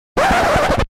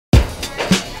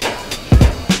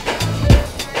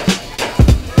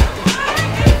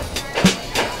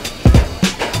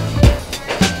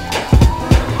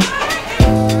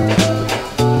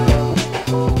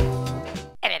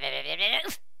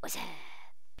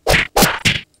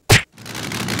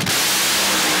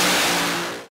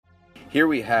Here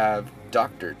we have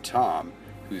Dr. Tom,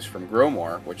 who's from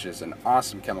Growmore, which is an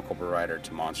awesome chemical provider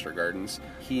to monster gardens.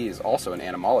 He is also an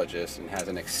entomologist and has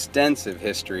an extensive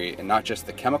history in not just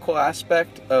the chemical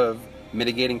aspect of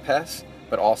mitigating pests,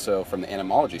 but also from the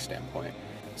entomology standpoint.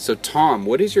 So Tom,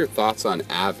 what is your thoughts on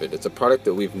Avid? It's a product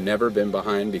that we've never been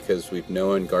behind because we've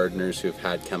known gardeners who've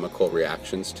had chemical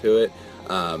reactions to it.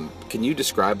 Can you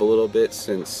describe a little bit,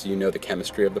 since you know the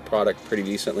chemistry of the product pretty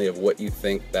decently, of what you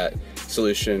think that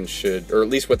solution should, or at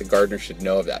least what the gardener should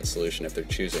know of that solution if they're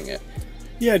choosing it?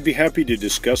 Yeah, I'd be happy to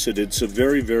discuss it. It's a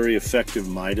very, very effective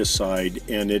miticide,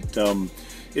 and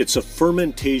it's a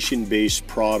fermentation-based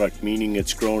product, meaning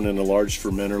it's grown in a large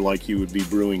fermenter like you would be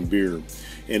brewing beer.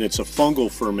 And it's a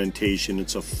fungal fermentation.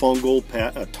 It's a fungal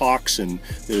toxin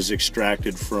that is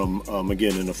extracted from,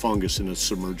 again, in a fungus in a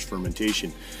submerged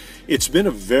fermentation. It's been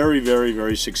a very, very,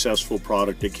 very successful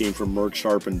product. It came from Merck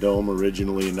Sharp and Dome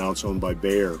originally, and now it's owned by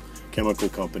Bayer Chemical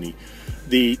Company.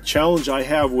 The challenge I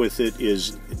have with it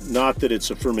is not that it's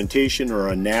a fermentation or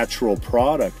a natural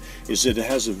product, is that it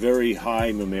has a very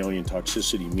high mammalian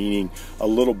toxicity, meaning a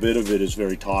little bit of it is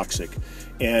very toxic.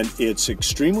 And it's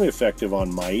extremely effective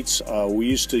on mites. We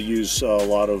used to use a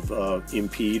lot of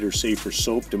impede or safer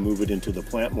soap to move it into the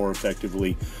plant more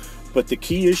effectively. But the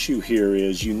key issue here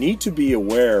is you need to be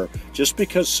aware, just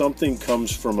because something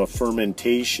comes from a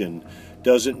fermentation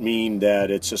doesn't mean that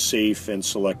it's a safe and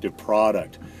selective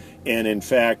product. And in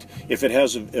fact, if it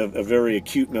has a very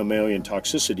acute mammalian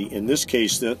toxicity, in this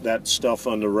case, that stuff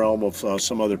on the realm of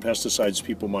some other pesticides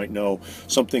people might know,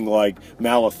 something like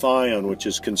malathion, which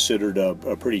is considered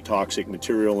a pretty toxic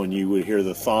material, and you would hear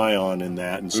the thion in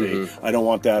that and say, I don't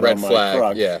want that on my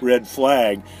crop. Yeah. Red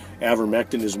flag.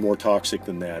 Avermectin is more toxic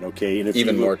than that, okay? And if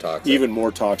even more toxic. Even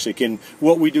more toxic. And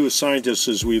what we do as scientists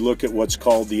is we look at what's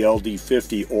called the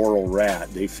LD50 oral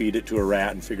rat. They feed it to a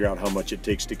rat and figure out how much it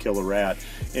takes to kill a rat.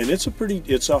 And it's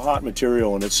a hot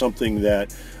material, and it's something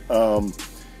that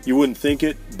you wouldn't think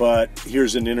it, but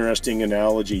here's an interesting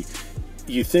analogy.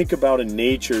 You think about in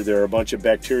nature, there are a bunch of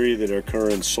bacteria that occur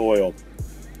in soil.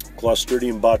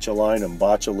 Clostridium botulinum,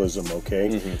 botulism,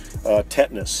 okay?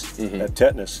 Tetanus,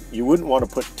 tetanus. You wouldn't want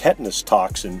to put tetanus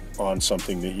toxin on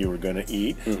something that you were going to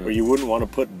eat, or you wouldn't want to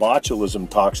put botulism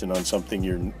toxin on something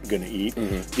you're going to eat.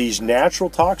 These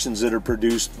natural toxins that are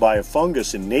produced by a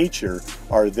fungus in nature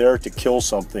are there to kill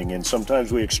something, and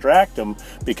sometimes we extract them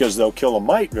because they'll kill a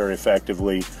mite very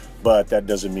effectively, but that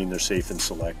doesn't mean they're safe and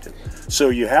selective. So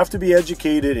you have to be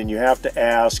educated, and you have to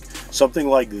ask. Something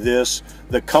like this,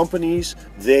 the companies,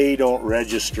 they don't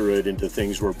register it into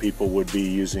things where people would be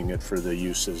using it for the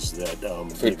uses that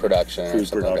food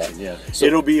production, yeah. So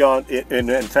it'll be on, and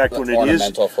in fact, when it is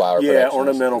ornamental flower, yeah,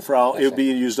 ornamental flower, it'll be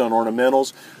used on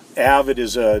ornamentals. Avid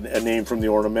is a name from the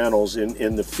ornamentals.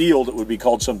 In the field, it would be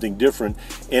called something different.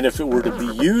 And if it were to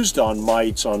be used on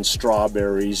mites on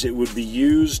strawberries, it would be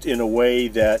used in a way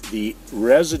that the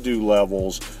residue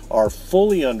levels are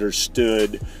fully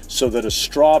understood, so that a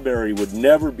strawberry would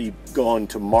never be gone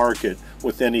to market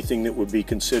with anything that would be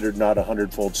considered not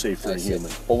 100-fold safe for a human.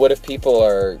 Well, what if people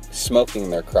are smoking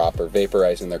their crop or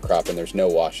vaporizing their crop, and there's no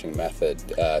washing method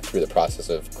through the process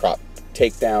of crop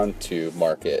takedown to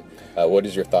market? What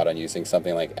is your thought on using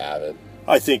something like Avid?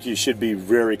 I think you should be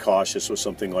very cautious with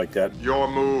something like that. Your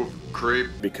move, creep.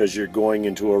 Because you're going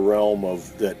into a realm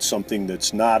of something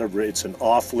that's not it's an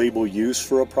off-label use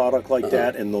for a product like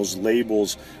that, and those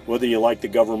labels, whether you like the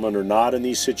government or not in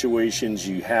these situations,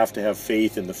 you have to have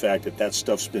faith in the fact that that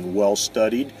stuff's been well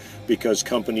studied, because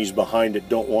companies behind it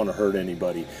don't want to hurt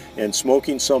anybody. And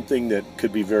smoking something that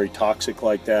could be very toxic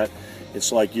like that,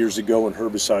 it's like years ago when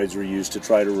herbicides were used to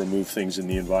try to remove things in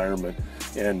the environment,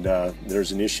 and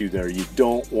there's an issue there. You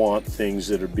don't want things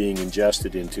that are being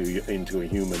ingested into a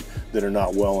human that are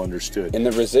not well understood. And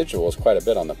the residual is quite a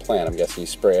bit on the plant. I'm guessing you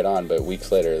spray it on, but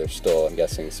weeks later there's still, I'm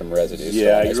guessing, some residue.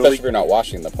 Yeah, especially if you're not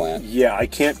washing the plant. Yeah, I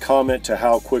can't comment to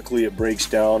how quickly it breaks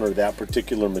down or that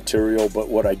particular material, but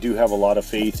what I do have a lot of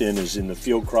faith in is in the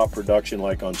field crop production,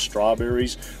 like on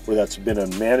strawberries, where that's been a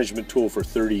management tool for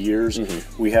 30 years.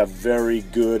 We have very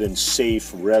good and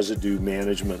safe residue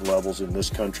management levels in this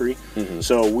country.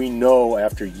 So we know,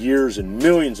 after years and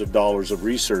millions of dollars of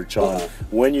research on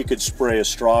when you could spray a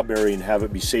strawberry and have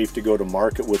it be safe to go to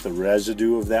market with a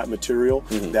residue of that material.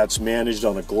 That's managed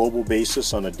on a global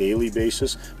basis, on a daily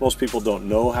basis. Most people don't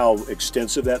know how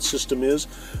extensive that system is,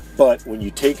 but when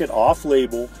you take it off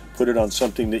label, put it on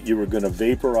something that you were going to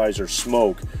vaporize or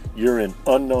smoke, you're in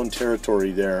unknown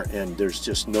territory there, and there's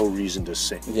just no reason to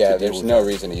say. Yeah, there's no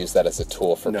reason to use that as a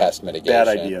tool for pest mitigation. Bad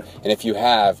idea. And if you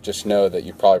have, just know that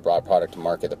you probably brought a product to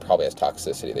market that probably has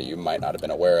toxicity that you might not have been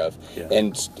aware of. Yeah.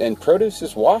 And produce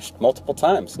is washed multiple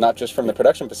times, not just from the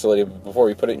production facility, but before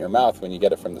you put it in your mouth when you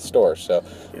get it from the store. So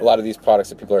a lot of these products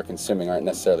that people are consuming aren't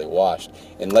necessarily washed.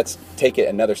 And let's take it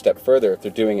another step further. If they're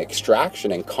doing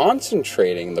extraction and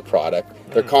concentrating the product,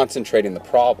 they're concentrating the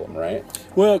problem, right?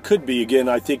 Well, it could be. Again,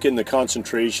 I think in the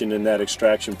concentration in that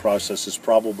extraction process is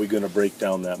probably going to break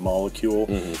down that molecule.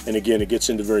 And again, it gets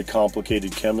into very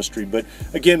complicated chemistry. But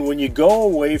again, when you go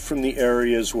away from the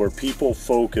areas where people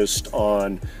focused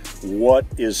on what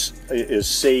is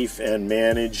safe and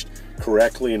managed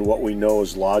correctly and what we know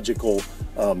is logical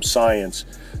science,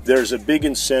 there's a big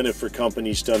incentive for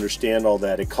companies to understand all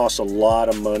that. It costs a lot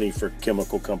of money for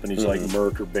chemical companies like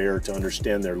Merck or Bayer to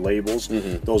understand their labels.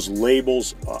 Those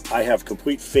labels, I have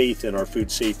complete faith in our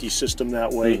food safety system that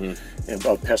way, and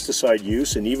of pesticide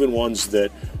use, and even ones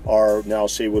that are now,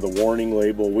 say, with a warning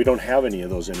label. We don't have any of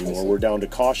those anymore. We're down to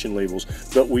caution labels.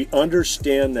 But we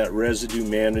understand that residue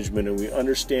management, and we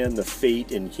understand the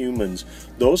fate in humans.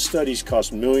 Those studies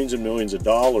cost millions and millions of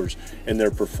dollars, and they're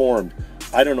performed.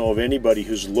 I don't know of anybody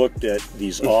who's looked at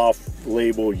these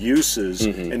off-label uses,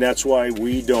 and that's why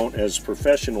we don't, as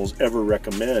professionals, ever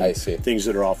recommend things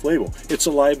that are off-label. It's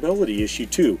a liability issue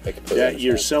too. That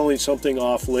you're selling something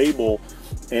off-label,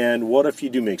 and what if you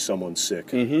do make someone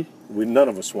sick? None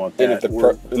of us want that. And if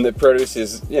the produce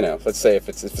is, you know, let's say if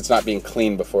it's not being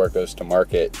cleaned before it goes to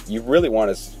market, you really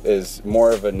want is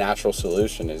more of a natural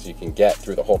solution as you can get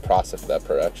through the whole process of that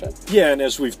production. Yeah, and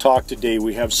as we've talked today,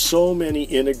 we have so many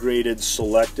integrated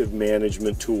selective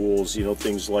management tools, you know,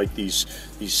 things like these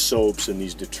soaps and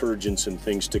these detergents and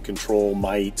things to control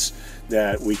mites,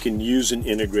 that we can use an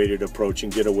integrated approach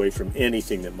and get away from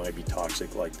anything that might be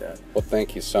toxic like that. Well,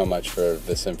 thank you so much for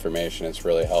this information. It's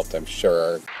really helped, I'm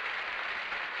sure,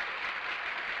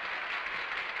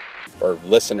 or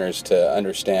listeners to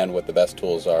understand what the best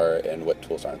tools are and what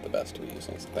tools aren't the best to be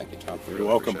using. So thank you, Tom. You're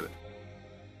welcome.